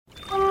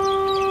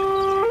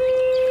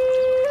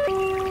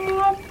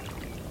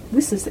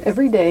This is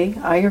Everyday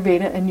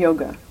Ayurveda and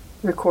Yoga,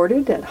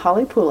 recorded at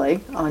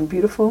Halepule on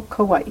beautiful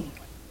Kauai.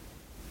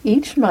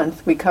 Each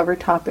month we cover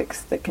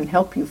topics that can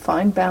help you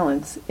find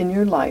balance in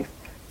your life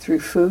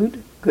through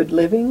food, good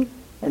living,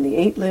 and the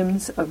 8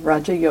 limbs of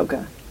Raja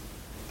Yoga.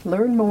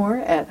 Learn more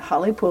at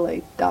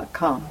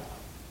halepule.com.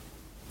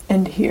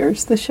 And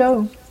here's the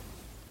show.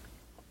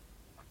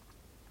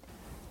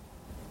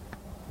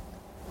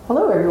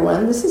 Hello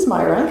everyone, this is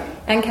Myra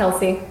and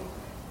Kelsey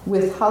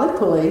with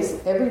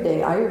Halepule's Everyday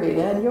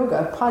Ayurveda and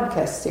Yoga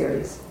podcast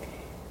series.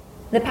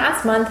 The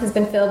past month has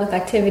been filled with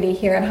activity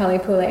here at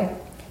Halepule.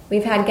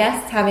 We've had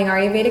guests having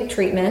Ayurvedic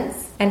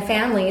treatments and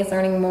families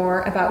learning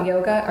more about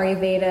yoga,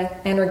 Ayurveda,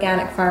 and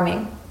organic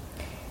farming.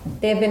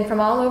 They have been from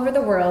all over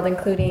the world,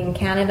 including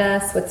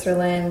Canada,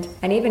 Switzerland,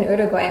 and even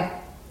Uruguay.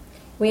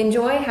 We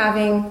enjoy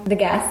having the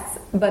guests,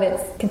 but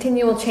it's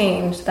continual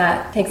change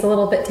that takes a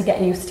little bit to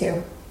get used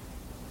to.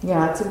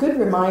 Yeah, it's a good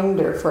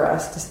reminder for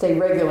us to stay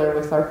regular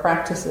with our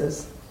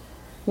practices.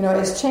 You know,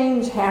 as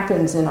change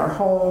happens in our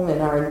home,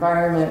 in our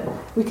environment,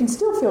 we can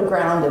still feel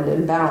grounded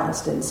and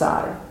balanced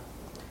inside.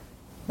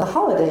 The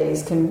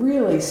holidays can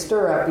really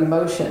stir up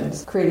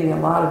emotions, creating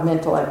a lot of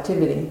mental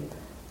activity.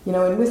 You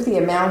know, and with the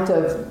amount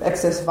of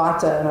excess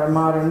vata in our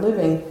modern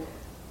living,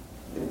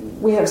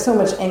 we have so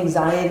much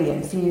anxiety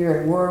and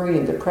fear and worry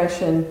and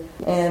depression,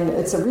 and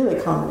it's a really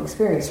common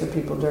experience for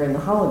people during the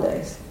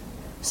holidays.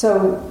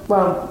 So,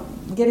 while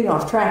getting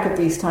off track at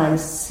these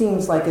times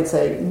seems like it's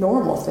a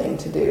normal thing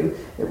to do,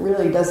 it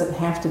really doesn't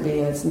have to be,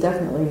 and it's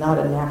definitely not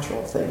a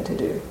natural thing to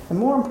do. And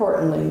more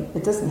importantly,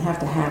 it doesn't have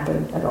to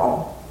happen at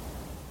all.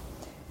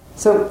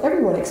 So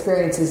everyone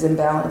experiences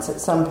imbalance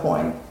at some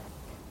point.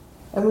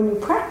 And when you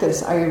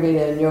practice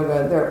Ayurveda and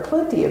yoga, there are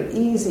plenty of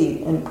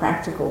easy and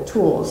practical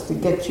tools to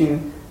get you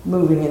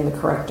moving in the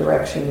correct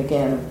direction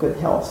again of good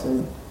health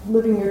and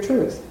living your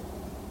truth.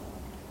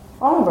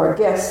 All of our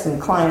guests and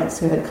clients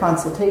who had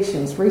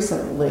consultations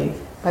recently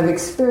have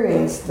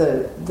experienced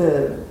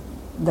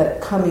that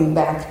coming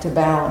back to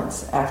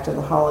balance after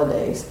the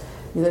holidays.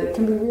 That it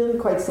can be really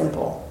quite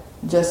simple,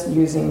 just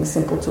using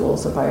simple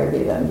tools of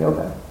Ayurveda and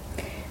yoga.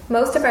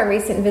 Most of our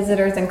recent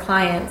visitors and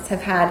clients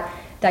have had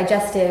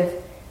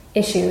digestive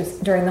issues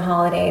during the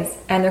holidays,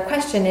 and their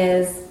question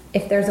is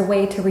if there's a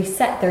way to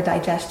reset their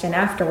digestion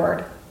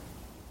afterward.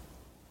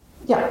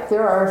 Yeah,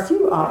 there are a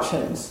few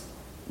options.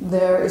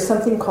 There is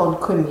something called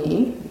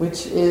kunyi,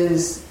 which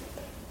is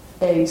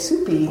a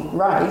soupy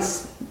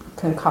rice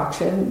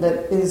concoction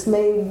that is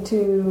made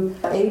to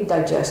aid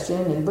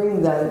digestion and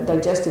bring the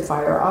digestive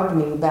fire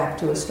Agni back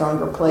to a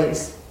stronger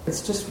place.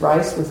 It's just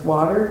rice with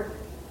water,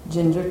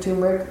 ginger,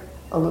 turmeric,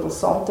 a little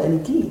salt,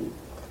 and ghee.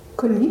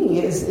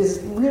 Kunyi is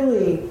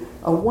really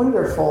a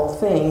wonderful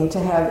thing to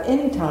have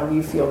anytime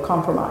you feel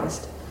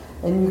compromised.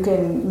 And you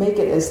can make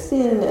it as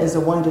thin as a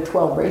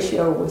 1:12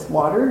 ratio with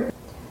water.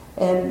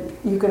 And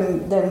you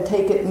can then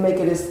take it and make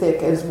it as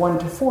thick as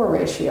 1:4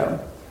 ratio.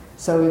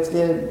 So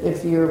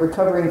if you're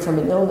recovering from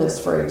an illness,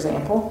 for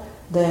example,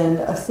 then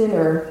a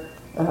thinner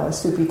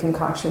soupy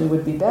concoction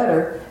would be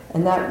better,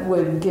 and that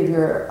would give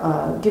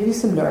you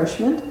some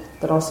nourishment,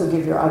 but also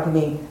give your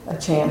Agni a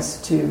chance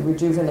to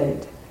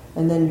rejuvenate.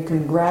 And then you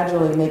can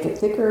gradually make it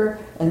thicker,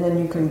 and then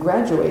you can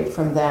graduate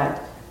from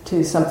that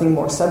to something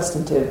more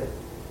substantive.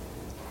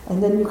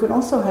 And then you can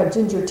also have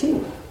ginger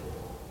tea.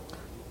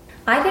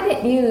 I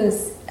didn't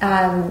use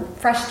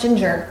fresh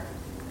ginger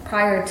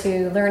prior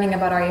to learning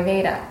about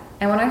Ayurveda.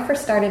 And when I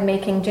first started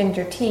making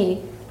ginger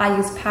tea, I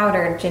used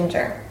powdered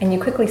ginger, and you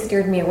quickly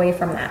steered me away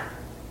from that.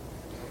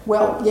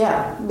 Well,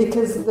 yeah,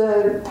 because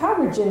the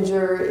powdered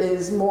ginger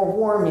is more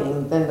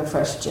warming than the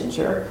fresh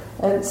ginger.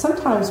 And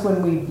sometimes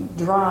when we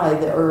dry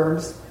the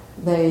herbs,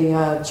 they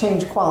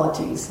change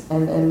qualities,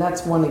 and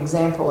that's one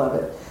example of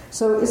it.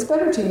 So it's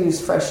better to use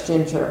fresh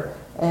ginger.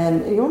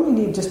 And you only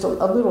need just a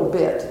little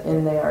bit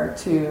in there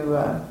to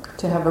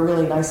have a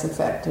really nice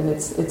effect, and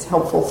it's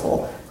helpful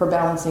for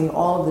balancing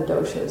all of the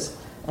doshas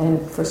and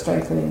for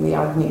strengthening the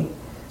Agni.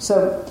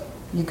 So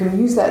you can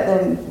use that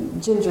then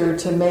ginger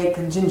to make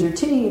ginger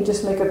tea. You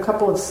just make a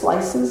couple of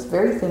slices,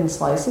 very thin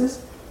slices,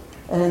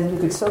 and you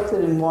could soak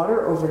it in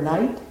water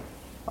overnight,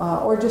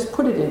 or just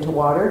put it into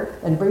water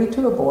and bring it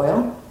to a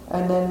boil,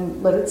 and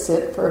then let it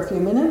sit for a few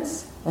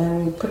minutes.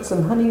 And you put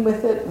some honey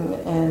with it,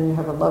 and you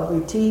have a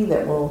lovely tea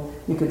that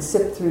you could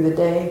sip through the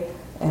day,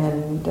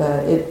 and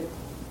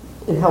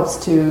it helps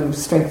to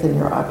strengthen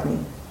your Agni.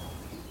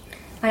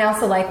 I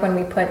also like when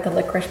we put the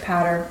licorice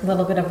powder, a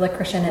little bit of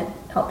licorice in it,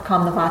 help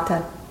calm the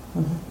vata.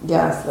 Mm-hmm.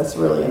 Yes, that's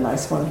really a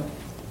nice one.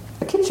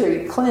 A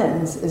khichdi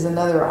cleanse is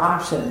another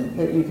option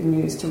that you can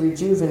use to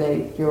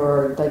rejuvenate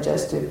your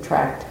digestive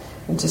tract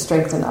and to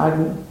strengthen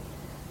Agni.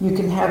 You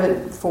can have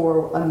it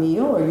for a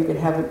meal, or you could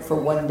have it for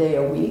 1 day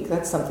a week.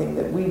 That's something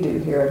that we do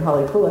here at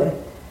Halepule.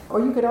 Or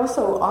you could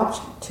also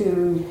opt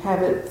to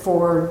have it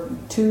for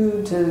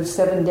 2 to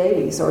 7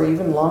 days, or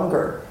even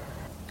longer.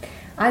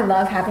 I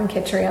love having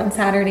khichdi on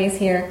Saturdays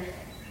here.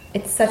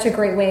 It's such a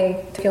great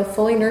way to feel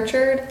fully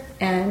nurtured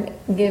and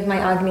give my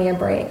Agni a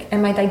break.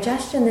 And my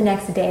digestion the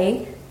next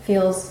day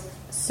feels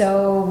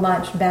so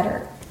much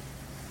better.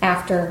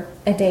 after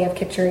a day of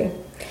khichdi.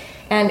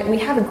 And we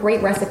have a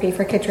great recipe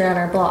for khichdi on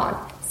our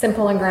blog.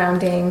 Simple and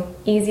grounding,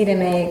 easy to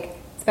make,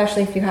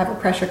 especially if you have a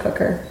pressure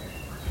cooker.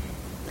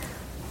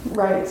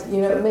 Right.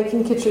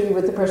 Making khichdi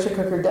with the pressure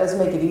cooker does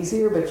make it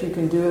easier, but you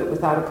can do it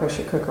without a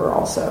pressure cooker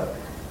also.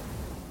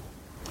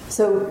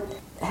 So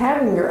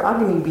having your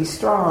Agni be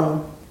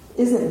strong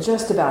isn't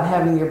just about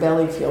having your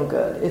belly feel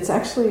good. It's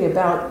actually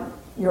about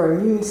your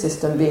immune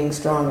system being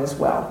strong as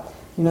well.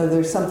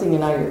 There's something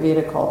in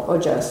Ayurveda called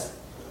Ojas,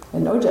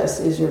 and Ojas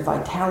is your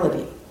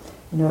vitality.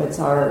 It's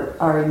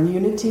our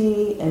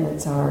immunity, and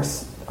it's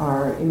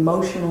our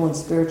emotional and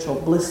spiritual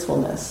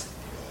blissfulness.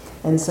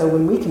 And so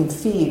when we can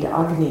feed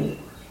Agni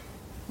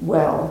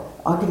well,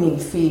 Agni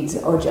feeds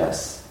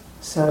Ojas.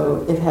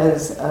 So it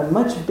has a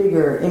much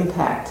bigger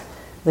impact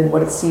than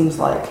what it seems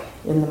like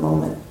in the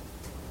moment.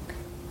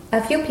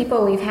 A few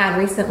people we've had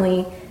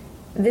recently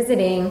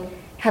visiting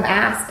have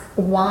asked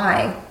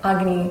why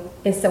Agni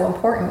is so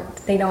important.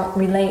 They don't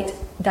relate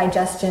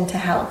digestion to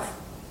health.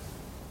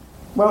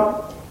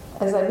 Well,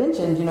 as I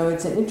mentioned,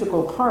 it's an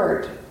integral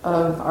part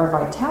of our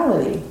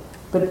vitality.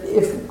 But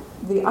if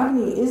the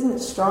Agni isn't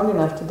strong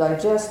enough to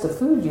digest the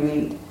food you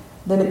eat,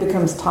 then it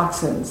becomes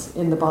toxins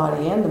in the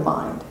body and the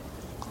mind.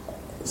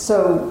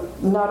 So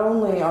not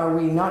only are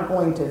we not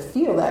going to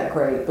feel that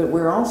great, but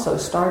we're also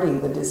starting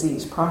the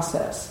disease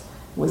process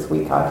with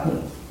weak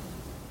Agni.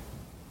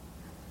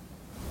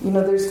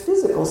 There's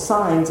physical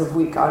signs of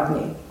weak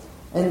Agni,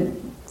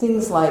 and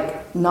things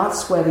like not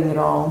sweating at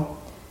all,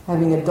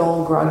 having a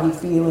dull, groggy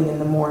feeling in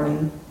the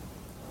morning,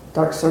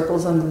 dark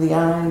circles under the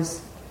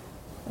eyes,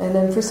 and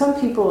then for some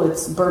people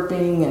it's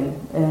burping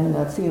and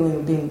a feeling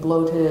of being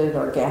bloated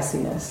or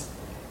gassiness.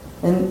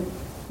 And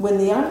when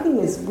the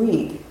Agni is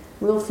weak,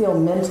 we'll feel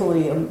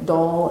mentally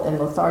dull and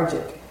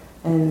lethargic,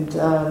 and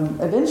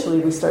eventually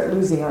we start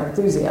losing our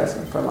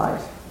enthusiasm for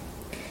life.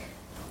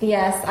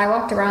 Yes, I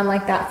walked around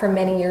like that for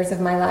many years of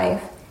my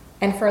life,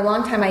 and for a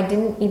long time I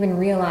didn't even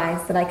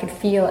realize that I could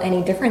feel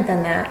any different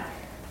than that,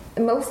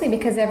 mostly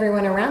because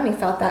everyone around me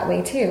felt that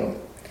way too.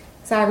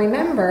 So I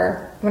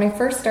remember when I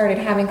first started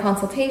having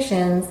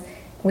consultations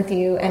with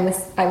you, and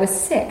I was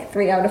sick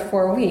 3 out of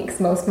 4 weeks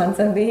most months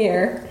of the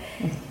year,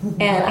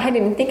 and I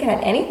didn't think it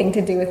had anything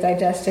to do with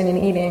digestion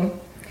and eating.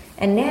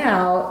 And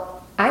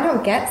now I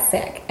don't get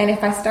sick, and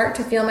if I start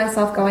to feel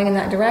myself going in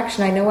that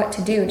direction, I know what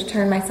to do to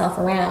turn myself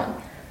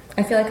around.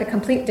 I feel like a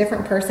complete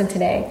different person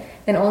today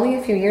than only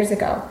a few years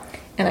ago,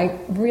 and I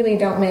really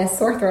don't miss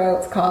sore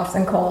throats, coughs,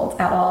 and colds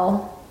at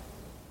all.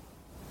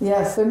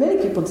 Yes, there are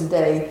many people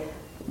today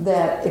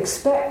that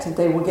expect that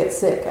they will get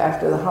sick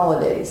after the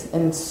holidays,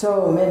 and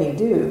so many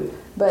do.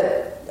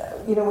 But,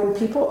 when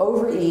people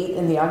overeat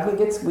and the Agni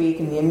gets weak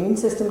and the immune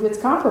system gets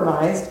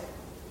compromised,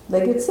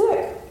 they get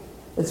sick.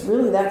 It's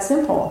really that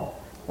simple.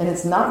 And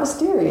it's not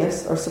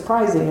mysterious or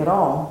surprising at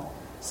all.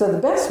 So the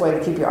best way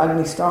to keep your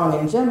Agni strong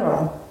in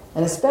general,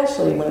 and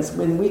especially when it's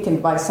been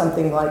weakened by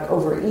something like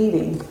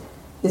overeating,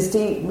 is to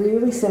eat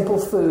really simple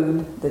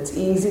food that's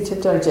easy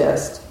to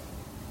digest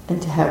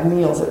and to have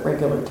meals at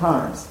regular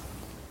times.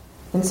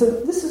 And so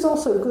this is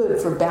also good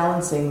for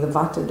balancing the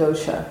Vata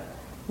dosha,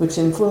 which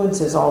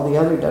influences all the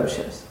other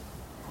doshas.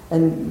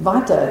 And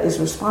Vata is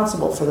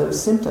responsible for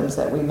those symptoms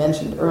that we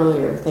mentioned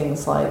earlier,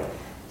 things like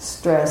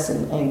stress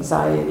and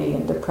anxiety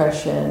and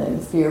depression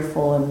and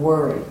fearful and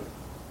worry.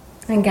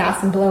 And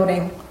gas and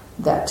bloating.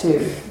 That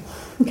too.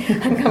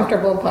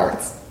 Uncomfortable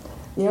parts.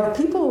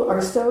 People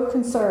are so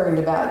concerned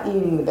about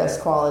eating the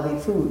best quality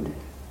food,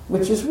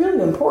 which is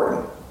really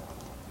important.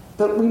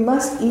 But we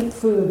must eat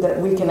food that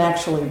we can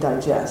actually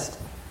digest.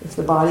 If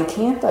the body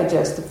can't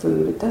digest the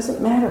food, it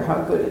doesn't matter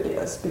how good it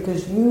is,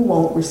 because you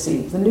won't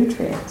receive the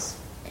nutrients.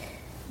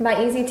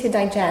 By easy to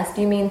digest,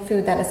 you mean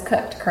food that is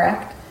cooked,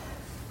 correct?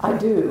 I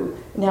do.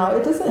 Now,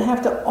 it doesn't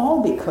have to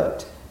all be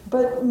cooked,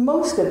 but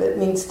most of it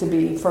needs to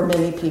be for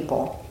many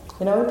people.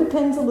 It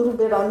depends a little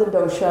bit on the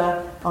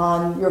dosha,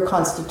 on your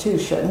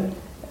constitution,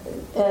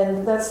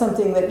 and that's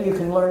something that you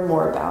can learn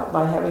more about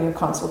by having a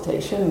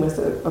consultation with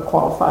a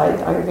qualified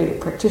Ayurvedic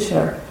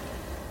practitioner.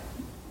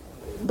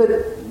 But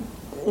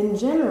in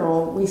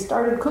general, we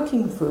started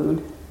cooking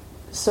food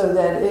so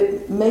that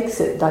it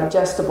makes it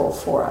digestible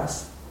for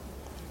us.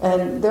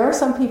 And there are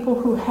some people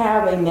who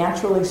have a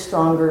naturally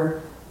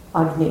stronger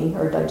Agni,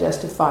 or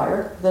digestive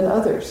fire, than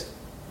others.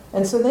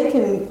 And so they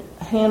can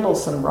handle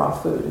some raw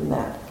food in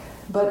that.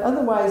 But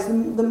otherwise,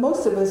 the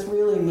most of us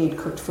really need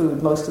cooked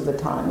food most of the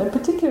time, and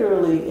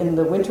particularly in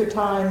the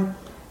wintertime,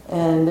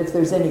 and if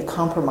there's any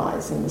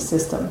compromise in the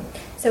system.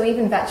 So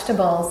even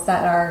vegetables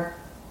that are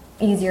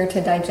easier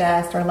to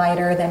digest or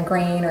lighter than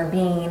grain or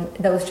bean,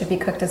 those should be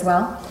cooked as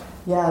well?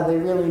 Yeah, they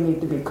really need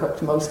to be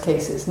cooked in most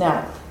cases.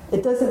 Now,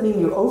 it doesn't mean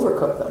you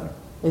overcook them.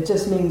 It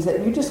just means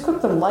that you just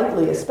cook them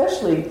lightly,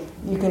 especially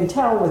you can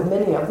tell with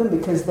many of them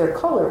because their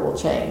color will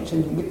change,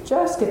 and you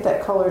just get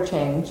that color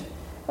change.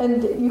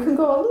 And you can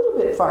go a little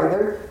bit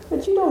farther,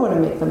 but you don't want to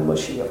make them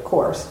mushy, of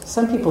course.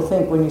 Some people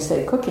think when you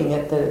say cooking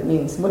it that it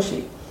means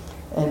mushy,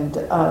 and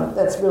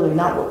that's really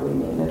not what we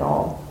mean at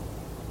all.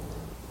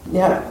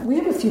 Yeah, we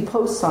have a few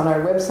posts on our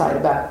website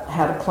about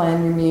how to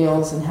plan your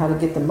meals and how to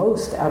get the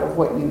most out of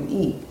what you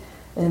eat.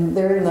 And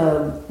they're in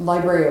the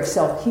Library of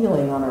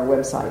Self-Healing on our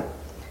website.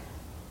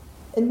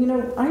 And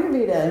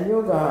Ayurveda and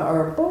yoga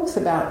are both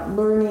about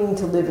learning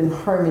to live in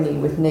harmony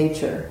with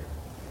nature.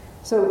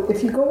 So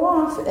if you go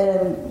off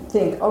and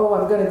think, oh,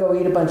 I'm going to go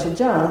eat a bunch of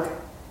junk,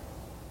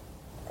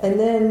 and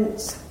then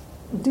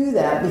do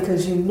that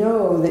because you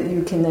know that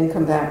you can then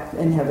come back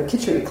and have a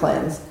khichdi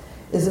cleanse,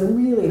 is a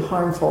really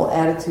harmful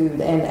attitude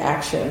and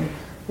action.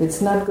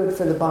 It's not good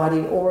for the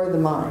body or the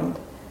mind.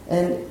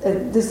 And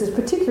this is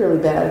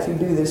particularly bad if you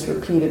do this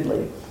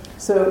repeatedly.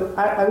 So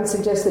I would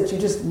suggest that you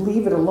just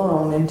leave it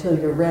alone until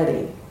you're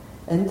ready.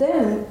 And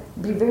then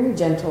be very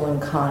gentle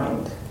and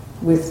kind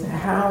with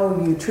how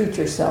you treat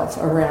yourself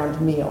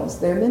around meals.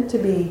 They're meant to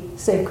be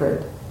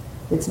sacred.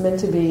 It's meant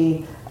to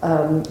be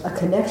a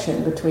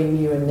connection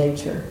between you and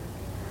nature.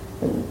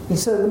 And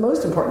so the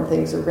most important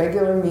things are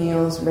regular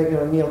meals,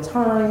 regular meal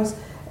times,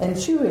 and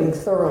chewing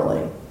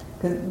thoroughly.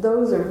 Because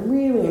those are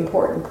really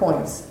important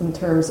points in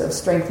terms of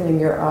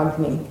strengthening your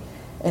Agni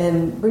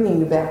and bringing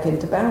you back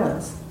into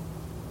balance.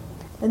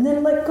 And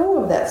then let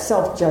go of that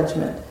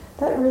self-judgment.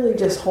 That really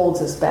just holds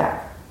us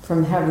back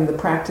from having the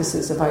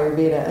practices of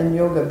Ayurveda and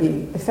yoga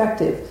be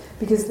effective,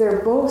 because they're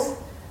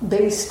both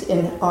based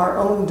in our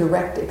own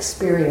direct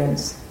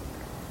experience.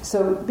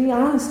 So be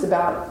honest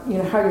about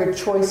how your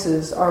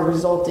choices are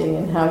resulting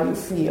in how you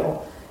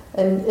feel.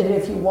 And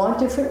if you want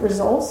different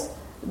results,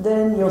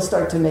 then you'll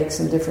start to make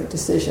some different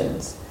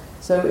decisions.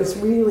 So it's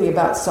really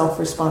about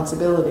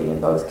self-responsibility in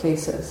both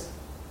cases.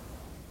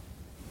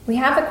 We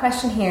have a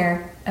question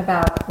here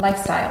about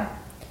lifestyle.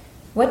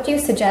 What do you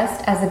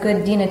suggest as a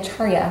good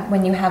dinacharya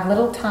when you have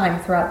little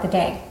time throughout the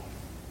day?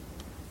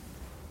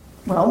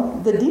 Well,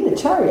 the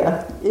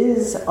dinacharya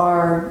is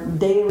our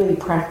daily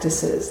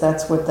practices.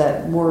 That's what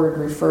that word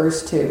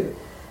refers to.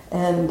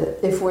 And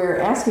if we're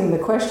asking the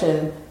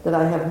question that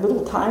I have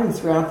little time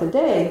throughout the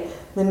day,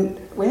 then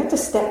we have to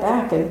step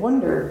back and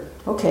wonder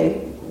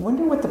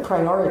what the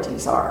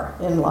priorities are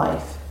in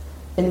life,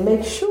 and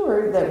make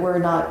sure that we're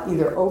not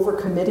either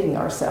overcommitting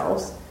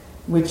ourselves,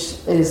 which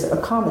is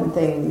a common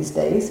thing these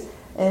days,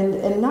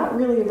 and not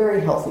really a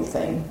very healthy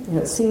thing.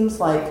 It seems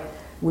like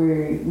we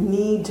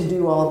need to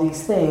do all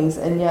these things,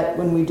 and yet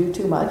when we do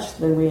too much,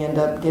 then we end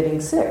up getting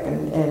sick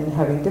and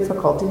having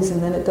difficulties,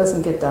 and then it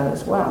doesn't get done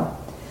as well.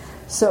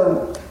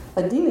 So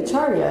a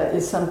dinacharya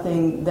is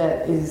something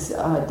that is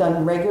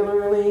done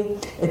regularly.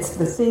 It's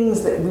the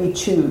things that we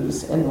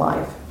choose in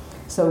life.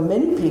 So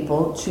many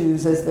people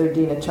choose as their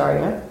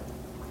dinacharya.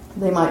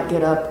 They might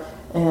get up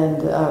and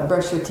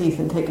brush their teeth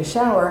and take a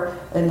shower,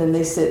 and then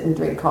they sit and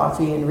drink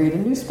coffee and read a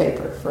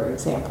newspaper, for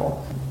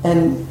example.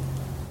 And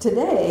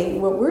today,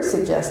 what we're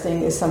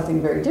suggesting is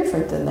something very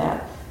different than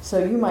that. So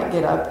you might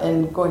get up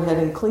and go ahead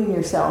and clean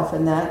yourself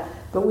and that,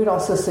 but we'd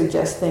also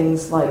suggest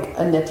things like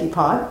a neti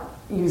pot,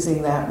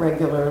 using that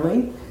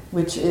regularly,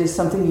 which is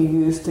something you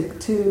use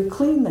to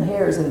clean the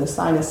hairs in the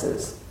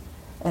sinuses.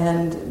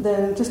 And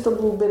then just a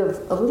little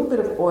bit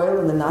of oil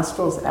in the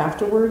nostrils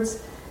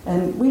afterwards.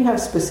 And we have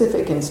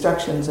specific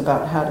instructions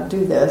about how to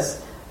do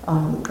this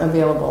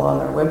available on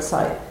our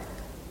website.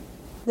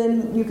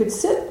 Then you could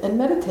sit and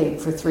meditate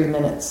for 3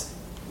 minutes.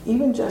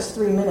 Even just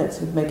 3 minutes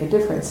would make a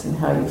difference in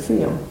how you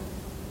feel.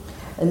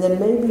 And then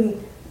maybe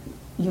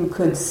you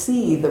could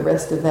see the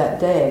rest of that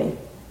day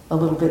a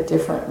little bit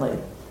differently.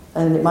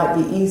 And it might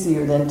be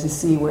easier then to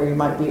see where you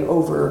might be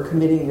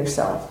over-committing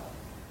yourself.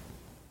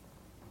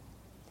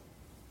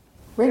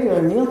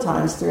 Regular meal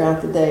times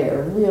throughout the day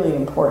are really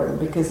important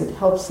because it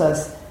helps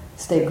us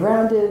stay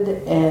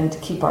grounded and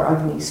keep our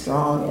Agni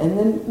strong, and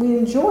then we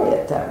enjoy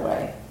it that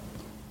way.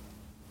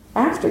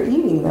 After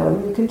eating,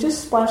 though, you can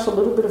just splash a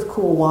little bit of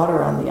cool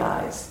water on the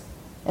eyes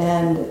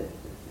and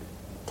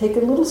take a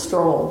little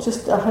stroll.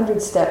 Just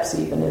 100 steps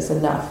even is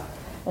enough,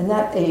 and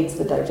that aids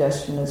the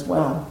digestion as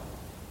well.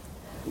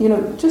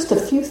 Just a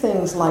few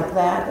things like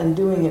that and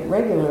doing it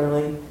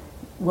regularly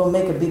will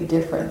make a big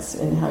difference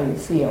in how you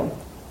feel.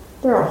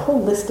 There are a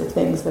whole list of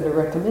things that are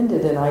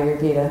recommended in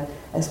Ayurveda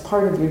as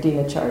part of your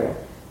dinacharya.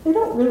 They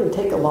don't really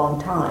take a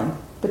long time,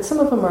 but some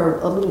of them are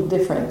a little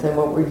different than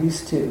what we're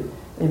used to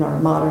in our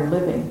modern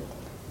living.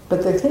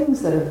 But they're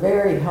things that are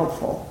very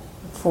helpful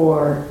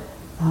for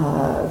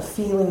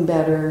feeling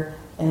better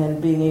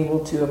and being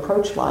able to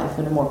approach life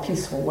in a more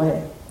peaceful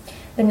way.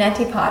 The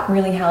neti pot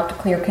really helped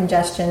clear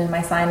congestion in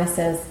my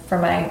sinuses for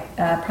my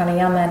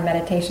pranayama and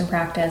meditation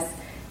practice,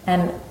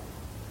 and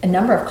a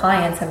number of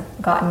clients have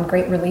gotten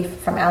great relief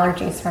from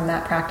allergies from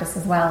that practice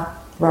as well.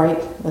 Right,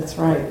 that's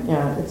right.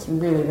 Yeah, it's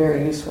really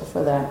very useful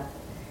for that.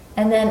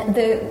 And then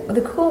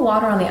the cool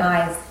water on the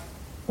eyes,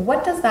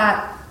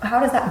 how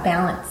does that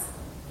balance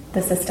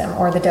the system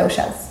or the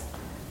doshas?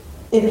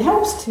 It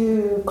helps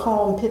to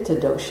calm pitta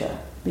dosha,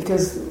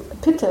 because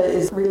pitta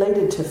is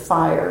related to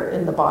fire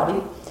in the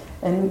body.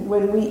 And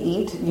when we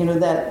eat,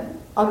 that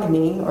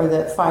Agni, or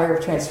that fire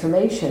of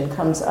transformation,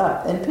 comes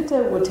up. And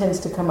pitta tends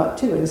to come up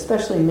too, and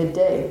especially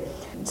midday.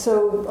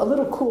 So a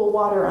little cool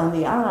water on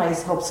the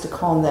eyes helps to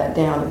calm that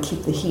down and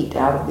keep the heat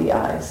out of the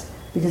eyes.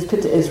 because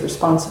Pitta is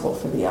responsible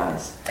for the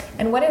eyes.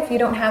 And what if you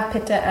don't have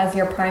Pitta as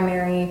your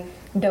primary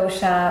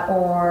dosha,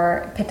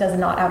 or Pitta is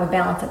not out of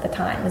balance at the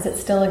time? Is it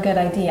still a good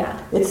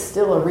idea? It's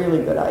still a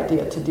really good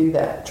idea to do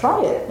that.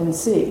 Try it and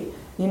see.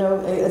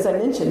 As I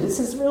mentioned, this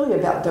is really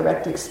about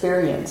direct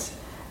experience.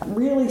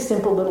 Really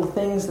simple little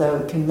things,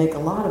 though, can make a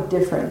lot of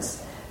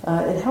difference.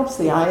 It helps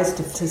the eyes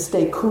to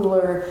stay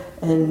cooler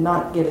and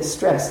not get as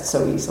stressed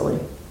so easily.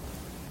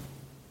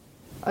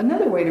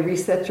 Another way to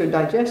reset your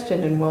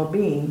digestion and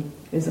well-being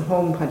is a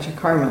home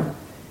panchakarma.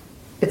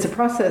 It's a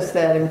process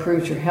that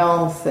improves your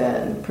health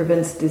and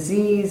prevents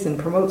disease and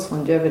promotes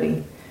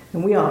longevity,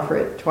 and we offer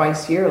it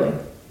twice yearly.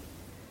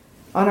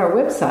 On our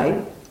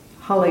website,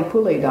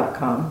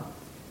 halepule.com,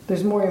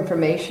 there's more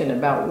information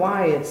about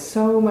why it's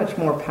so much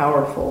more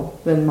powerful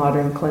than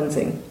modern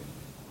cleansing.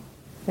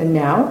 And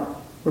now,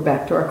 we're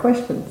back to our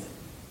questions.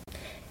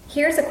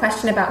 Here's a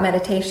question about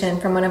meditation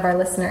from one of our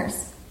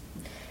listeners.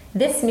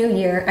 This new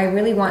year, I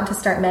really want to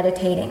start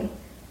meditating.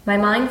 My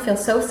mind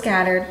feels so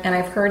scattered, and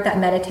I've heard that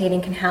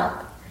meditating can help.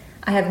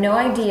 I have no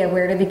idea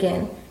where to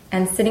begin,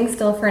 and sitting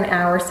still for an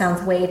hour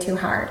sounds way too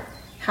hard.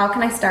 How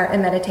can I start a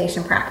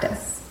meditation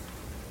practice?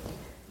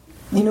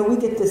 We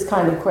get this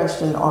kind of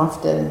question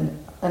often,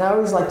 and I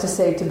always like to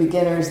say to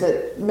beginners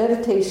that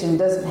meditation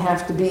doesn't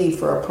have to be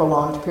for a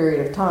prolonged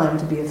period of time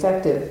to be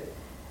effective.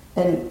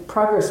 And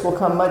progress will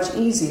come much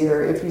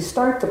easier if you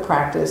start the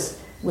practice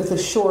with a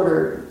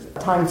shorter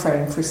time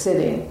frame for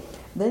sitting.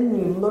 Then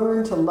you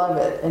learn to love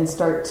it and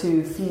start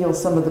to feel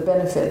some of the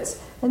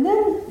benefits. And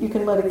then you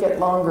can let it get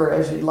longer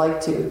as you'd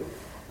like to.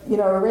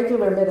 A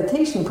regular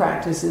meditation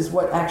practice is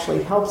what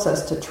actually helps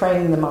us to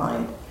train the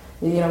mind.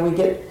 We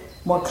get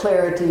more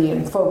clarity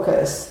and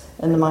focus,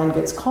 and the mind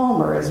gets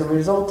calmer as a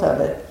result of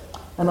it.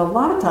 And a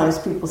lot of times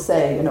people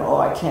say,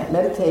 I can't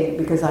meditate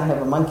because I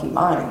have a monkey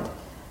mind.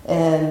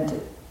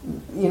 And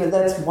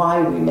that's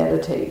why we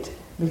meditate,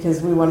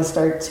 because we want to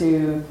start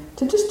to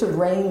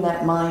rein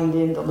that mind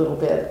in a little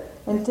bit,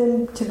 and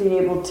then to be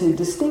able to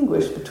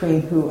distinguish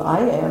between who I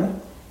am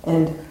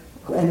and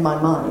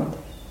my mind.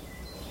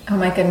 Oh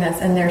my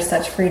goodness, and there's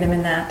such freedom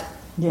in that.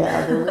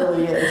 Yeah, there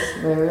really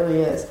is. There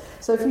really is.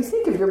 So if you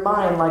think of your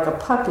mind like a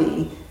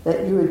puppy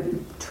that you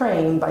would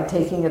train by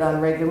taking it on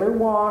regular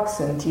walks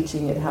and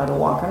teaching it how to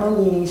walk on a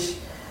leash,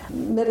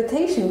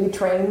 meditation, we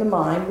train the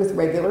mind with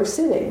regular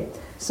sitting.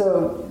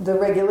 So the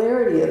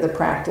regularity of the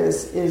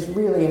practice is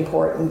really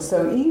important.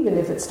 So even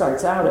if it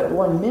starts out at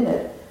 1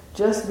 minute,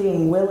 just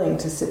being willing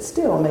to sit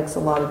still makes a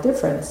lot of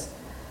difference.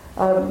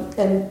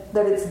 And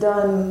that it's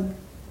done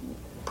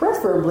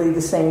preferably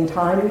the same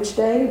time each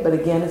day, but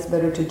again, it's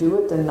better to do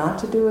it than not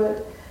to do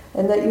it.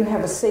 And that you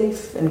have a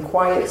safe and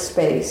quiet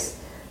space,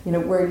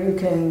 where you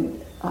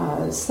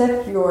can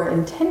set your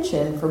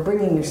intention for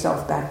bringing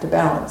yourself back to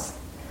balance.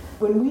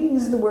 When we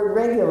use the word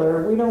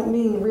regular, we don't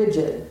mean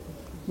rigid.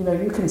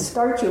 You can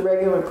start your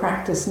regular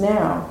practice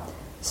now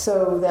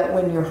so that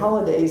when your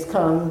holidays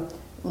come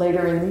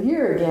later in the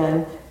year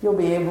again, you'll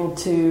be able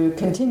to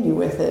continue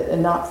with it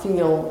and not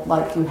feel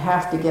like you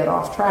have to get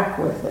off track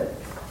with it.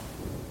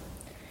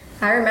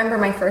 I remember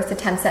my first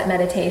attempts at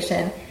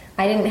meditation.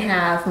 I didn't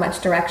have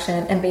much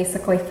direction and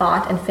basically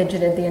thought and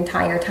fidgeted the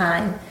entire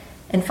time.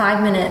 And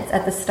 5 minutes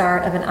at the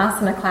start of an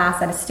asana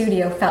class at a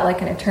studio felt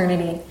like an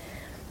eternity.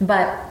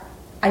 But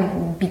I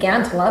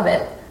began to love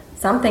it.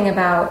 Something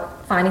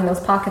about finding those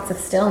pockets of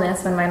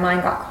stillness when my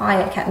mind got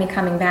quiet kept me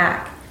coming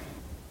back.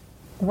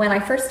 When I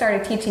first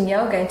started teaching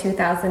yoga in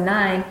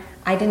 2009,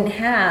 I didn't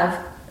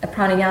have a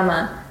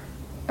pranayama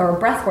or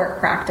breathwork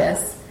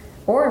practice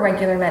or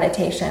regular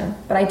meditation,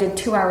 but I did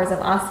 2 hours of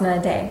asana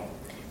a day.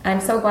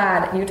 I'm so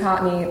glad you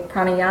taught me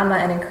pranayama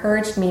and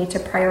encouraged me to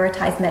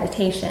prioritize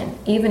meditation,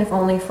 even if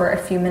only for a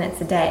few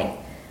minutes a day.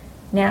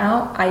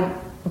 Now I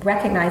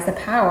recognize the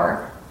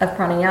power of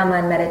pranayama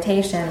and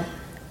meditation,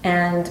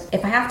 and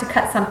if I have to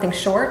cut something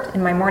short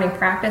in my morning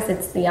practice,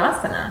 it's the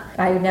asana.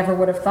 I never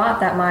would have thought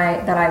that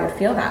I would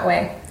feel that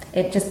way.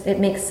 It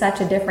makes such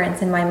a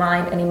difference in my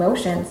mind and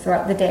emotions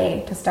throughout the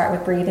day to start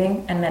with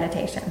breathing and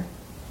meditation.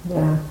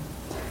 Yeah.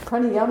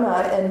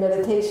 Pranayama and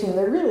meditation,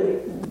 they're really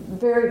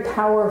very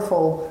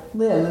powerful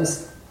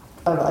limbs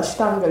of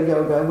Ashtanga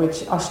yoga,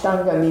 which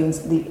Ashtanga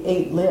means the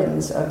 8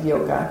 limbs of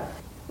yoga.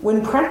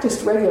 When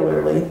practiced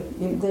regularly,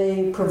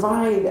 they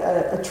provide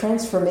a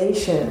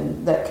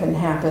transformation that can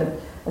happen,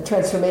 a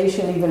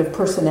transformation even of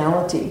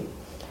personality.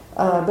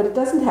 But it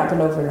doesn't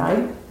happen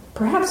overnight.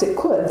 Perhaps it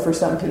could for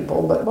some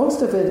people, but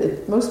most of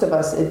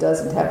us, it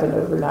doesn't happen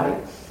overnight.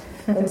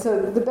 And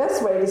so the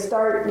best way to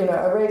start,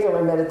 a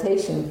regular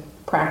meditation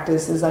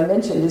practice, as I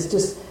mentioned,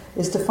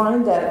 is to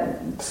find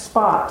that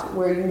spot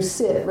where you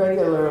sit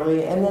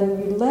regularly, and then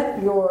you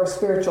let your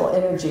spiritual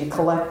energy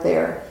collect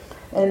there.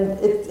 And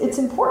it's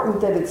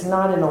important that it's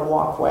not in a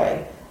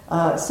walkway.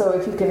 So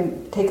if you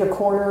can take a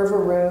corner of a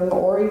room,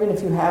 or even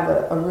if you have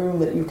a room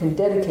that you can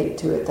dedicate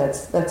to it,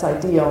 that's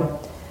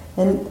ideal.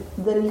 And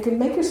then you can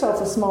make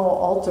yourself a small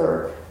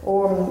altar,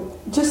 or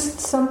just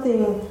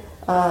something,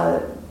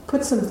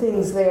 put some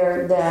things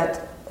there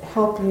that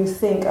help you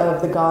think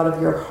of the God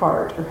of your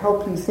heart, or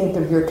help you think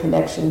of your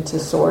connection to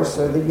Source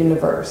or the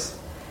universe.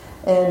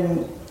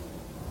 And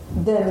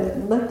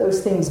then let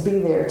those things be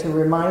there to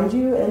remind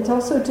you, and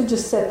also to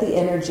just set the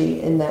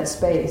energy in that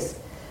space.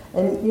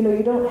 And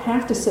you don't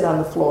have to sit on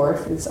the floor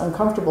if it's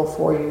uncomfortable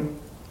for you.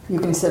 You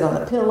can sit on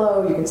a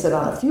pillow, you can sit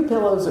on a few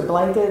pillows or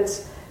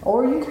blankets,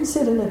 or you can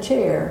sit in a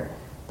chair.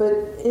 But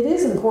it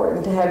is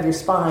important to have your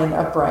spine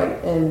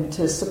upright and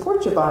to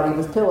support your body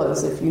with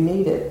pillows if you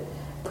need it.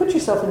 Put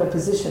yourself in a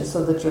position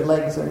so that your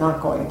legs are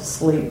not going to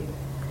sleep.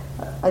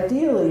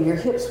 Ideally, your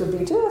hips would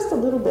be just a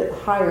little bit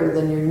higher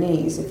than your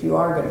knees if you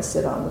are going to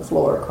sit on the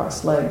floor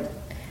cross-legged.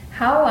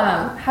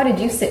 How did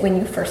you sit when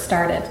you first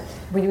started?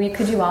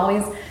 Could you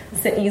always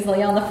sit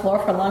easily on the floor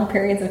for long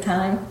periods of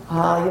time?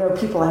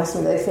 People ask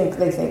me, they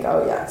think,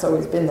 oh yeah, it's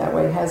always been that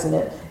way, hasn't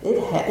it?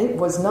 It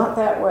was not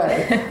that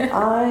way.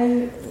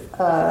 I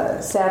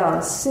sat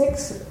on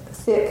 6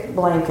 thick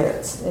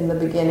blankets in the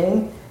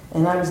beginning,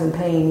 and I was in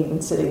pain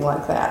even sitting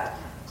like that.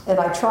 And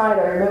I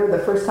remember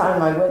the first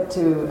time I went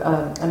to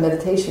a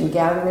meditation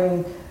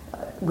gathering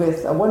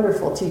with a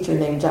wonderful teacher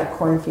named Jack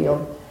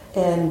Kornfield,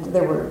 and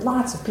there were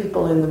lots of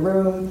people in the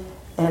room,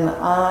 and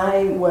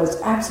I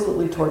was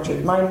absolutely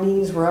tortured. My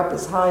knees were up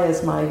as high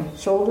as my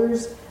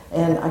shoulders,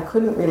 and I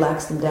couldn't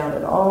relax them down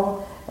at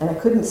all, and I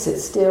couldn't sit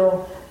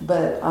still,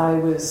 but I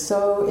was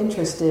so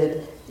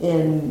interested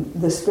in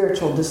the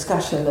spiritual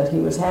discussion that he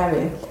was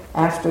having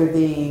after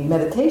the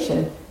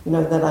meditation,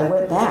 that I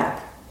went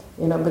back.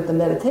 But the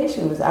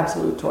meditation was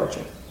absolute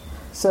torture.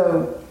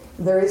 So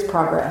there is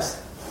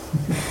progress.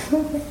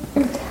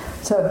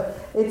 So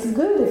it's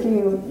good if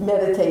you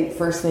meditate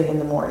first thing in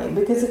the morning,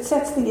 because it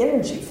sets the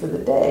energy for the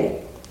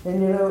day.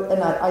 And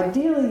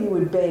ideally you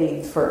would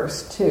bathe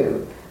first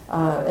too.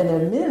 And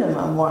at a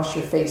minimum, wash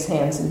your face,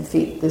 hands, and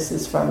feet. This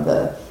is from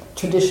the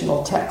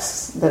traditional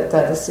texts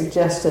that is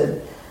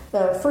suggested.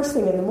 First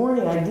thing in the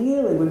morning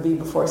ideally would be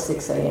before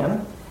 6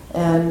 a.m.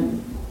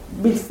 and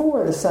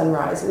before the sun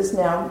rises.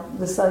 Now,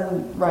 the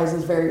sun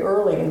rises very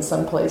early in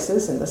some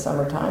places in the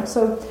summertime,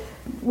 so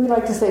we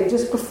like to say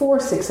just before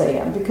 6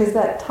 a.m. because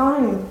that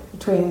time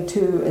between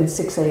 2 and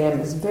 6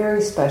 a.m. is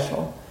very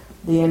special.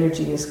 The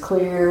energy is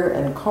clear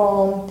and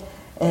calm,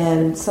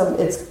 and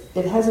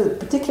it has a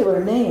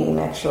particular name,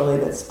 actually,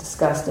 that's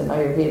discussed in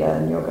Ayurveda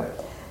and yoga,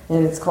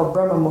 and it's called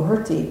Brahma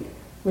Muhurti,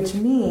 which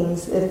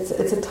means it's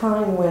a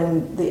time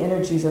when the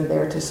energies are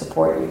there to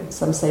support you.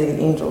 Some say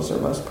the angels are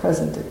most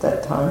present at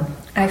that time.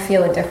 I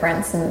feel a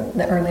difference in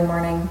the early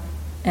morning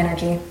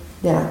energy.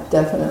 Yeah,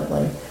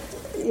 definitely.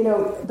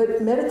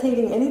 But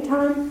meditating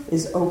anytime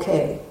is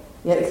okay.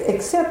 Yeah,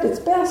 except it's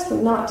best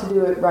not to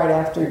do it right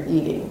after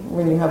eating,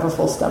 when you have a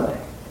full stomach.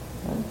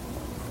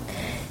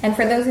 And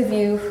for those of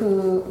you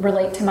who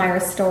relate to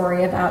Myra's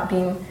story about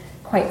being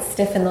quite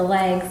stiff in the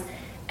legs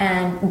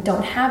and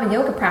don't have a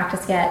yoga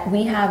practice yet,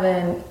 we have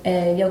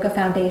a Yoga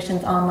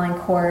Foundations online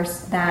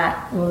course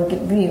that will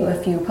give you a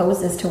few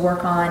poses to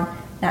work on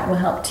that will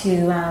help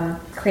to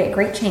create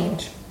great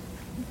change.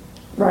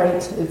 Right.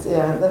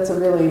 That's a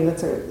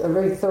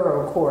very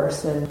thorough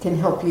course and can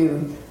help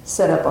you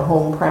set up a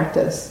home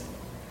practice.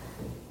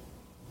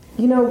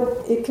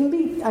 It can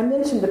be, I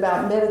mentioned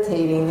about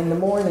meditating in the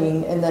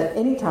morning and that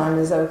any time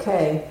is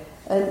okay.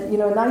 And,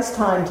 a nice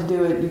time to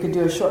do it, you could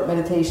do a short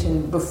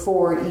meditation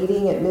before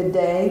eating at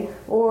midday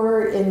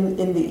or in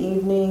the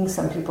evening.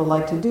 Some people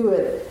like to do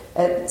it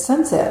at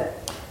sunset.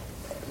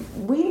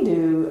 We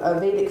do a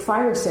Vedic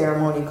fire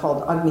ceremony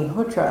called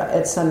Agnihotra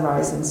at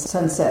sunrise and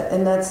sunset,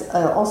 and that's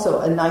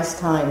also a nice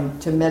time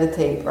to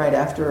meditate right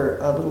after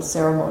a little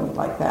ceremony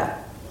like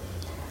that.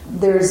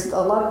 There's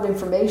a lot of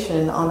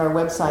information on our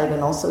website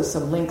and also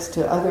some links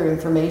to other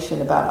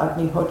information about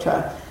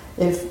Agnihotra.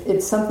 If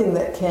it's something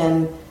that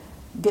can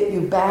get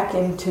you back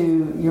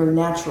into your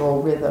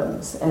natural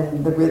rhythms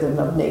and the rhythm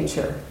of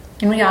nature.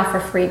 And we offer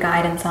free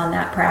guidance on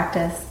that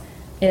practice.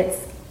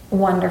 It's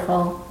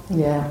wonderful.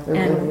 Yeah, it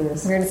really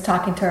is. We were just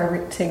talking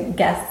to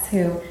guests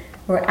who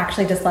were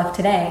actually just left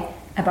today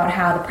about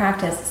how the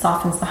practice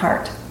softens the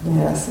heart.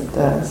 Yes, it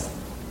does.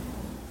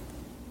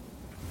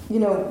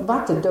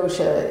 Vata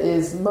dosha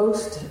is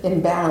most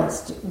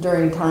imbalanced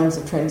during times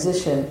of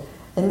transition,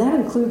 and that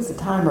includes the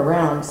time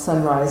around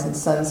sunrise and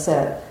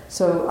sunset.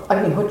 So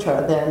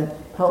Agnihotra then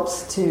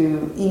helps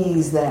to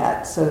ease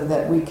that so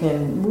that we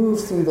can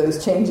move through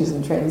those changes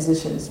and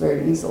transitions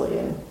very easily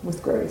and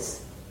with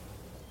grace.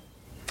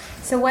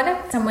 So what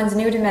if someone's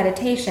new to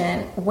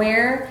meditation?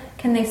 Where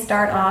can they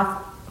start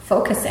off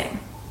focusing?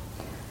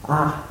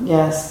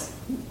 Yes.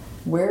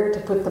 Where to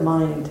put the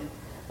mind.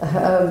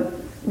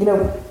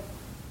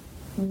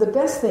 The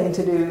best thing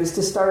to do is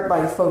to start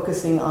by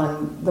focusing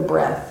on the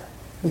breath,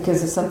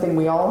 because it's something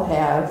we all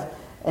have,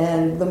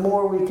 and the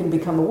more we can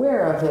become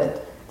aware of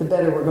it, the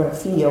better we're going to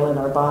feel in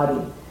our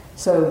body.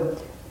 So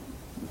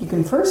you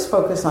can first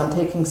focus on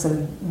taking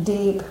some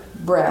deep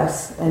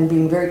breaths and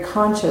being very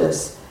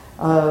conscious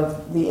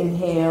of the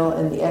inhale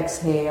and the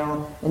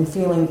exhale and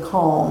feeling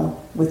calm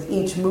with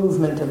each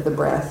movement of the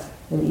breath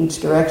in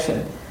each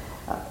direction.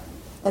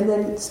 And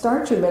then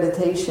start your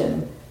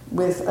meditation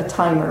with a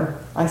timer.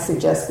 I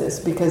suggest this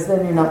because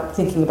then you're not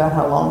thinking about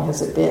how long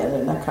has it been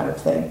and that kind of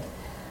thing.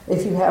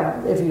 If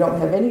you don't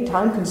have any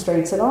time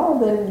constraints at all,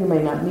 then you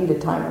may not need a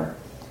timer.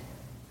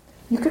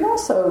 You can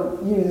also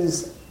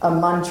use a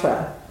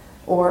mantra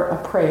or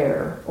a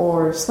prayer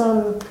or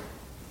some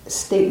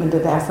statement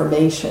of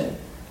affirmation.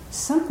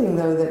 Something,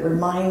 though, that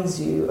reminds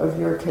you of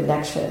your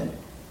connection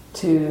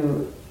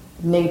to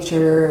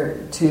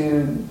nature,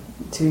 to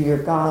your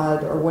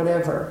God, or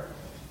whatever.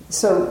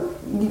 So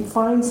you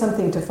find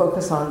something to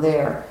focus on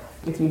there.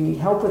 If you need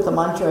help with the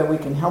mantra, we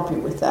can help you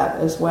with that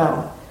as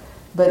well.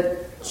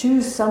 But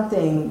choose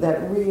something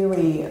that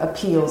really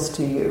appeals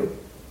to you.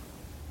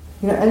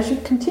 As you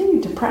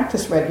continue to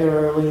practice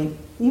regularly,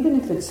 even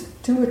if it's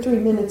 2 or 3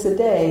 minutes a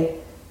day,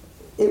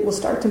 it will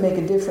start to make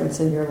a difference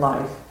in your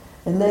life.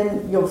 And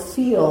then you'll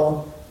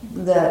feel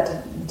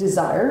that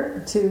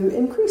desire to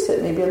increase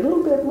it, maybe a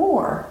little bit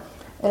more.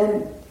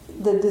 And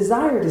the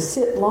desire to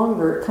sit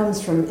longer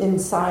comes from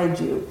inside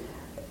you.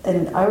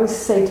 And I always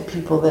say to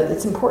people that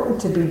it's important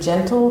to be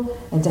gentle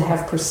and to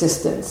have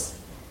persistence.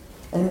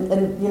 And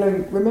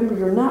remember,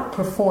 you're not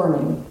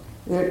performing.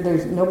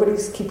 There's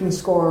nobody's keeping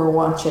score or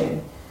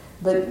watching.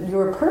 But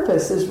your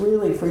purpose is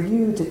really for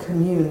you to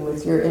commune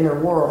with your inner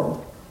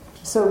world.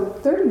 So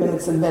 30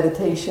 minutes of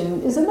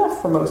meditation is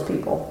enough for most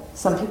people.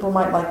 Some people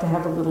might like to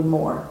have a little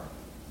more.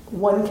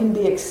 One can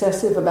be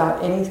excessive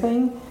about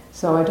anything,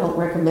 so I don't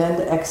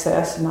recommend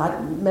excess.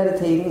 Not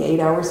meditating 8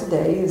 hours a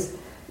day.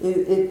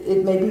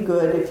 It may be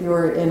good if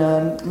you're in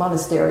a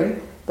monastery,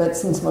 but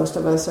since most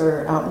of us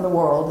are out in the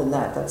world and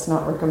that's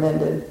not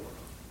recommended.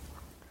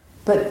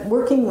 But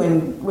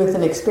working with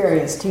an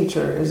experienced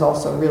teacher is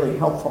also really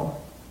helpful.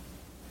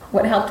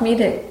 What helped me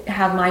to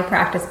have my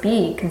practice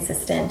be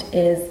consistent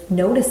is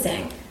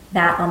noticing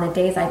that on the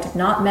days I did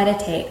not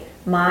meditate,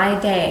 my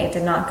day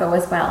did not go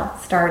as well,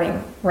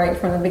 starting right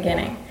from the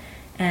beginning.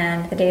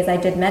 And the days I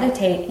did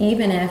meditate,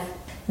 even if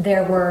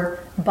there were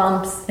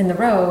bumps in the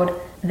road,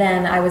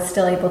 then I was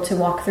still able to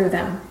walk through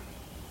them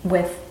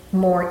with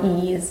more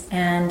ease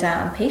and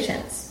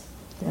patience.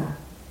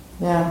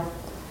 Yeah.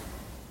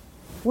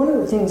 One of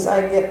the things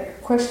I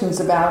get questions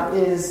about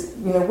is,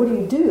 what do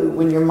you do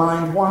when your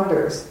mind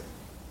wanders?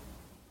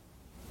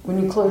 When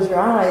you close your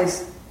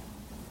eyes,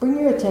 bring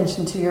your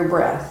attention to your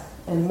breath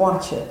and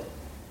watch it.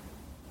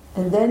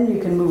 And then you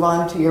can move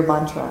on to your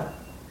mantra.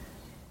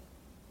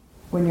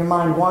 When your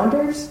mind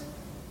wanders,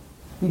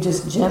 you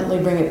just gently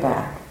bring it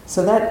back.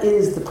 So that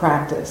is the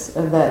practice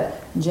of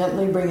that,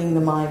 gently bringing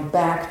the mind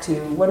back to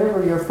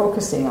whatever you're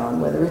focusing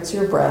on, whether it's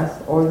your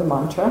breath or the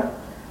mantra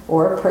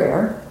or a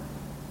prayer.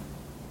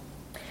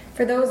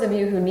 For those of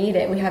you who need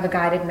it, we have a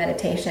guided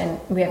meditation.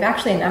 We have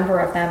actually a number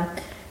of them.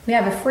 We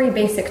have a free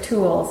basic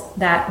tools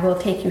that will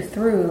take you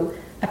through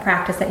a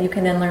practice that you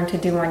can then learn to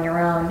do on your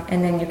own,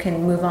 and then you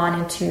can move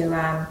on into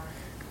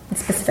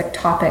specific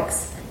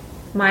topics.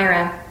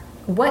 Myra,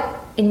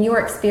 what, in your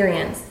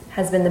experience,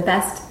 has been the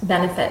best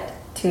benefit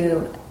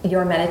to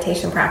your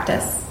meditation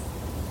practice?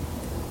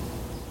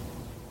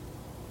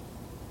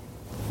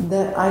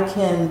 That I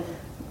can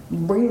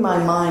bring my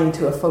mind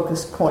to a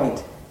focused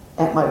point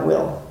at my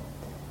will.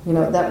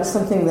 That was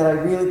something that I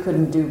really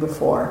couldn't do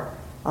before.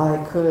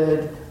 I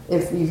could...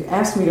 If you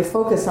asked me to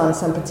focus on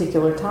some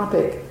particular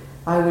topic,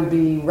 I would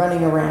be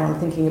running around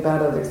thinking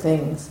about other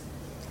things.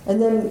 And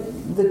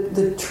then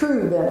the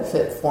true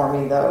benefit for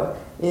me, though,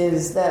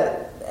 is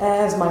that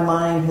as my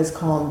mind has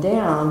calmed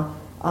down,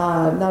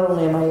 not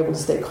only am I able to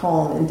stay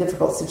calm in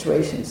difficult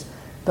situations,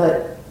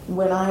 but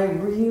when I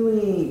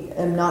really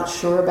am not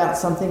sure about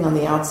something on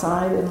the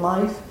outside in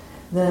life,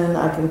 then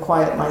I can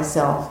quiet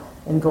myself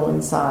and go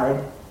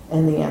inside,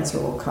 and the answer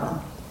will come.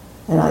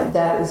 And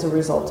that is a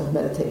result of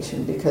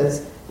meditation,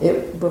 because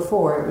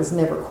before it was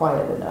never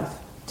quiet enough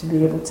to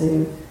be able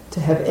to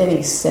have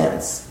any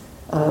sense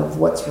of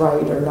what's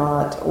right or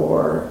not,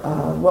 or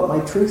what my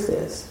truth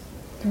is.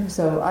 Mm-hmm.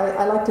 So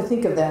I like to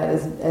think of that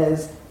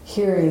as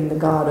hearing the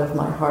God of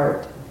my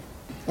heart.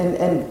 And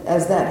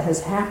as that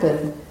has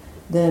happened,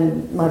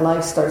 then my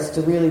life starts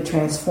to really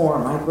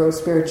transform. I grow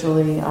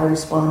spiritually, I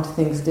respond to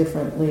things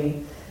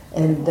differently,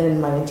 and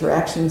then my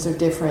interactions are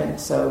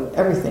different, so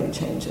everything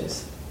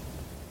changes.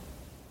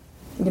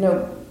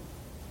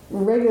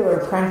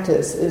 Regular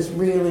practice is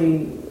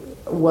really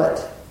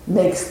what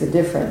makes the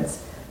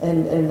difference.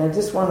 And I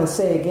just want to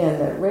say again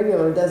that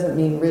regular doesn't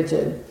mean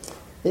rigid.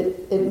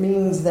 It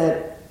means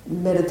that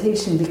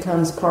meditation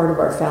becomes part of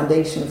our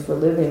foundation for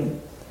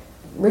living.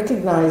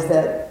 Recognize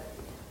that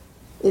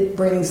it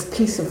brings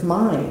peace of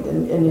mind,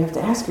 and you have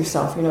to ask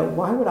yourself,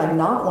 why would I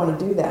not want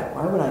to do that?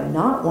 Why would I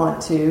not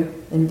want to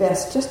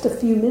invest just a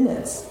few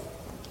minutes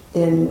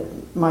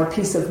in my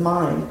peace of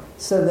mind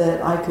so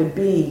that I could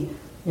be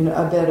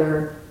a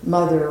better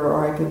mother,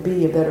 or I could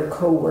be a better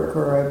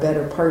coworker or a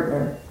better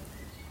partner.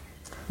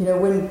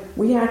 When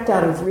we act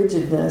out of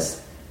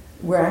rigidness,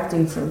 we're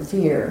acting from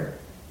fear.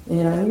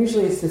 And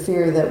usually it's the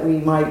fear that we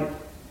might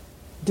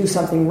do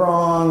something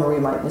wrong, or we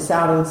might miss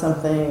out on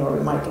something, or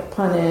we might get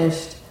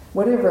punished,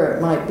 whatever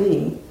it might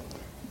be.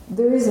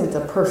 There isn't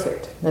a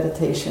perfect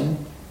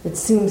meditation. It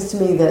seems to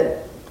me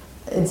that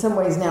in some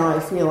ways now I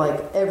feel like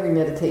every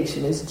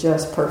meditation is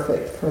just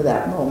perfect for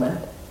that moment.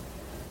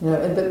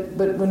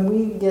 But when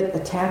we get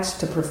attached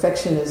to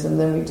perfectionism,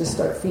 then we just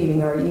start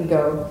feeding our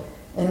ego,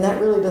 and that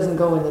really doesn't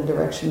go in the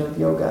direction of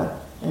yoga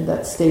and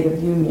that state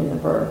of union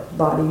of our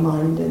body,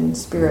 mind, and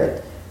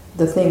spirit,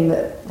 the thing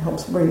that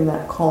helps bring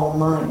that calm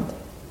mind.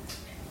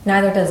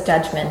 Neither does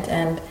judgment,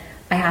 and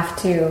I have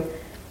to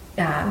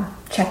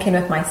check in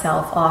with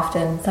myself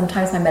often.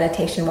 Sometimes my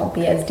meditation won't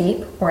be as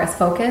deep or as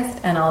focused,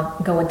 and I'll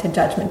go into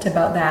judgment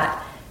about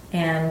that.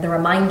 And the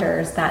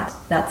reminders that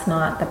that's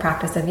not the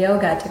practice of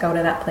yoga, to go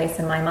to that place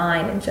in my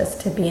mind and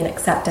just to be in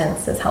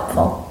acceptance is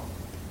helpful.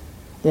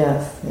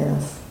 Yes,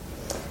 yes.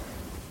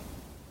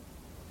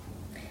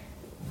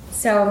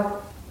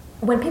 So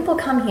when people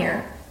come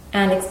here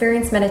and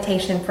experience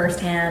meditation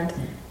firsthand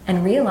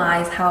and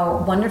realize how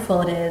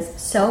wonderful it is,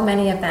 so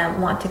many of them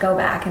want to go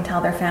back and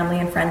tell their family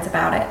and friends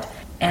about it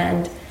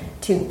and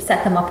to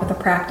set them up with a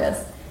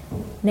practice.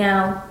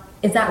 Now,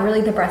 is that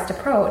really the best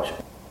approach?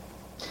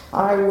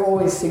 I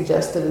always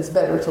suggest that it's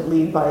better to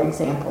lead by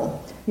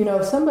example.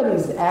 If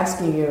somebody's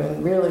asking you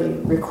and really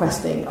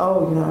requesting,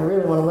 I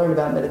really want to learn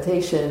about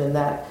meditation and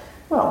that,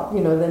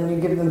 then you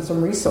give them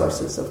some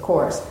resources, of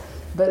course.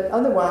 But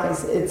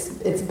otherwise,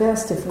 it's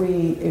best if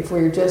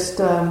we're just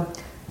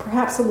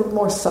perhaps a little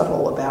more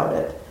subtle about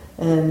it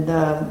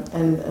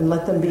and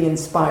let them be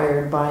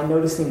inspired by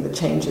noticing the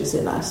changes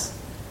in us.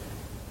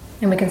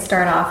 And we can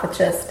start off with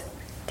just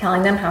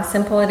telling them how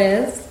simple it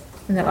is,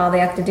 and that all they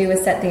have to do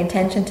is set the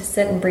intention to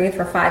sit and breathe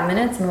for 5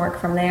 minutes and work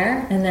from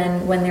there. And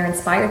then when they're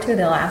inspired to,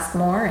 they'll ask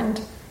more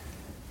and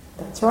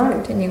that's right.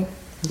 Continue.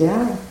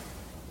 Yeah.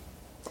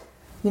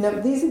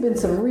 These have been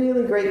some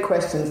really great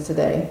questions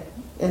today.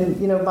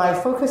 And, by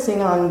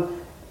focusing on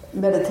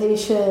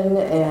meditation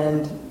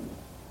and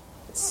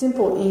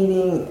simple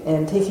eating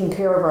and taking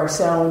care of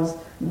ourselves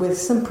with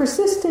some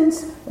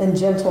persistence and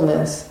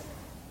gentleness,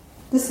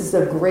 this is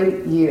a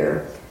great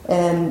year.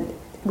 And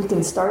we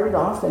can start it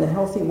off in a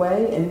healthy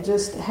way and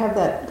just have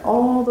that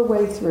all the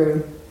way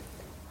through.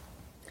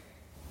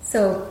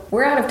 So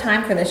we're out of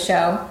time for this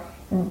show,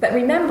 but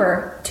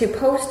remember to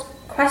post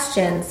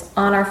questions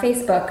on our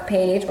Facebook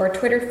page or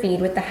Twitter feed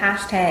with the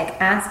hashtag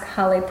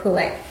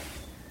AskHalePule.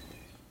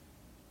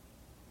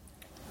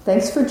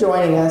 Thanks for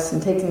joining us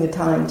and taking the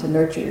time to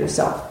nurture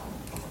yourself.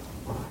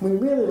 We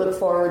really look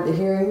forward to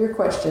hearing your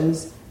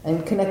questions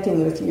and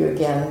connecting with you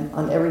again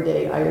on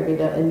Everyday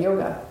Ayurveda and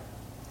Yoga.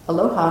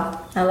 Aloha.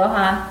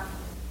 Aloha.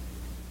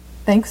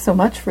 Thanks so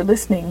much for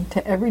listening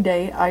to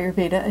Everyday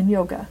Ayurveda and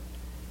Yoga.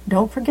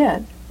 Don't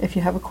forget, if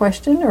you have a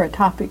question or a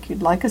topic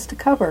you'd like us to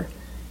cover,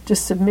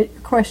 just submit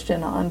your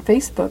question on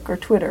Facebook or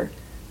Twitter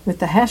with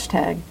the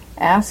hashtag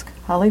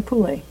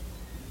AskHalePule.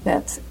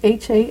 That's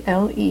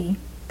HALEPULE.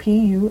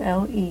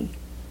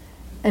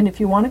 And if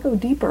you want to go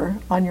deeper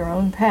on your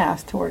own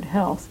path toward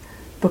health,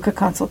 book a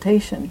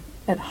consultation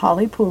at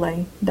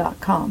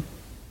halepule.com.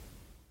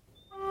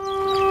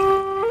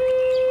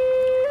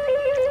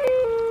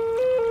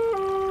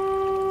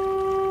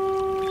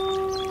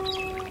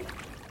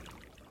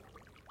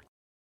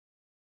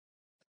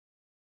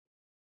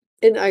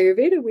 In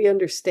Ayurveda, we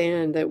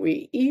understand that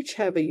we each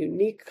have a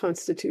unique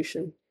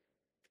constitution.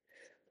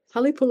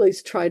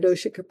 Halepule's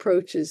tridoshic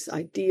approach is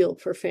ideal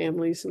for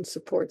families and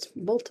supports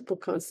multiple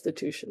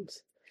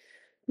constitutions.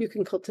 You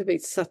can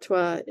cultivate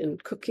sattva in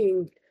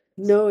cooking,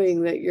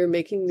 knowing that you're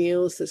making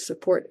meals that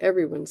support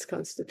everyone's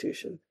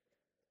constitution.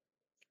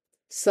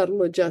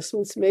 Subtle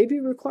adjustments may be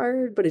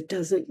required, but it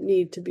doesn't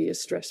need to be a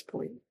stress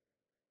point.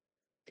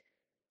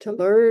 To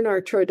learn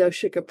our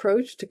tridoshic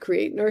approach to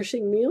create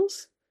nourishing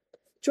meals,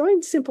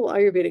 join Simple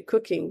Ayurvedic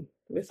Cooking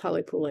with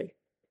Halepule.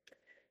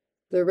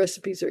 The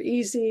recipes are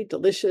easy,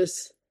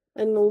 delicious,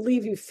 and will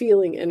leave you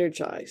feeling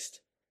energized.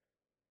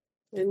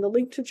 And the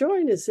link to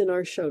join is in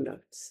our show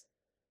notes.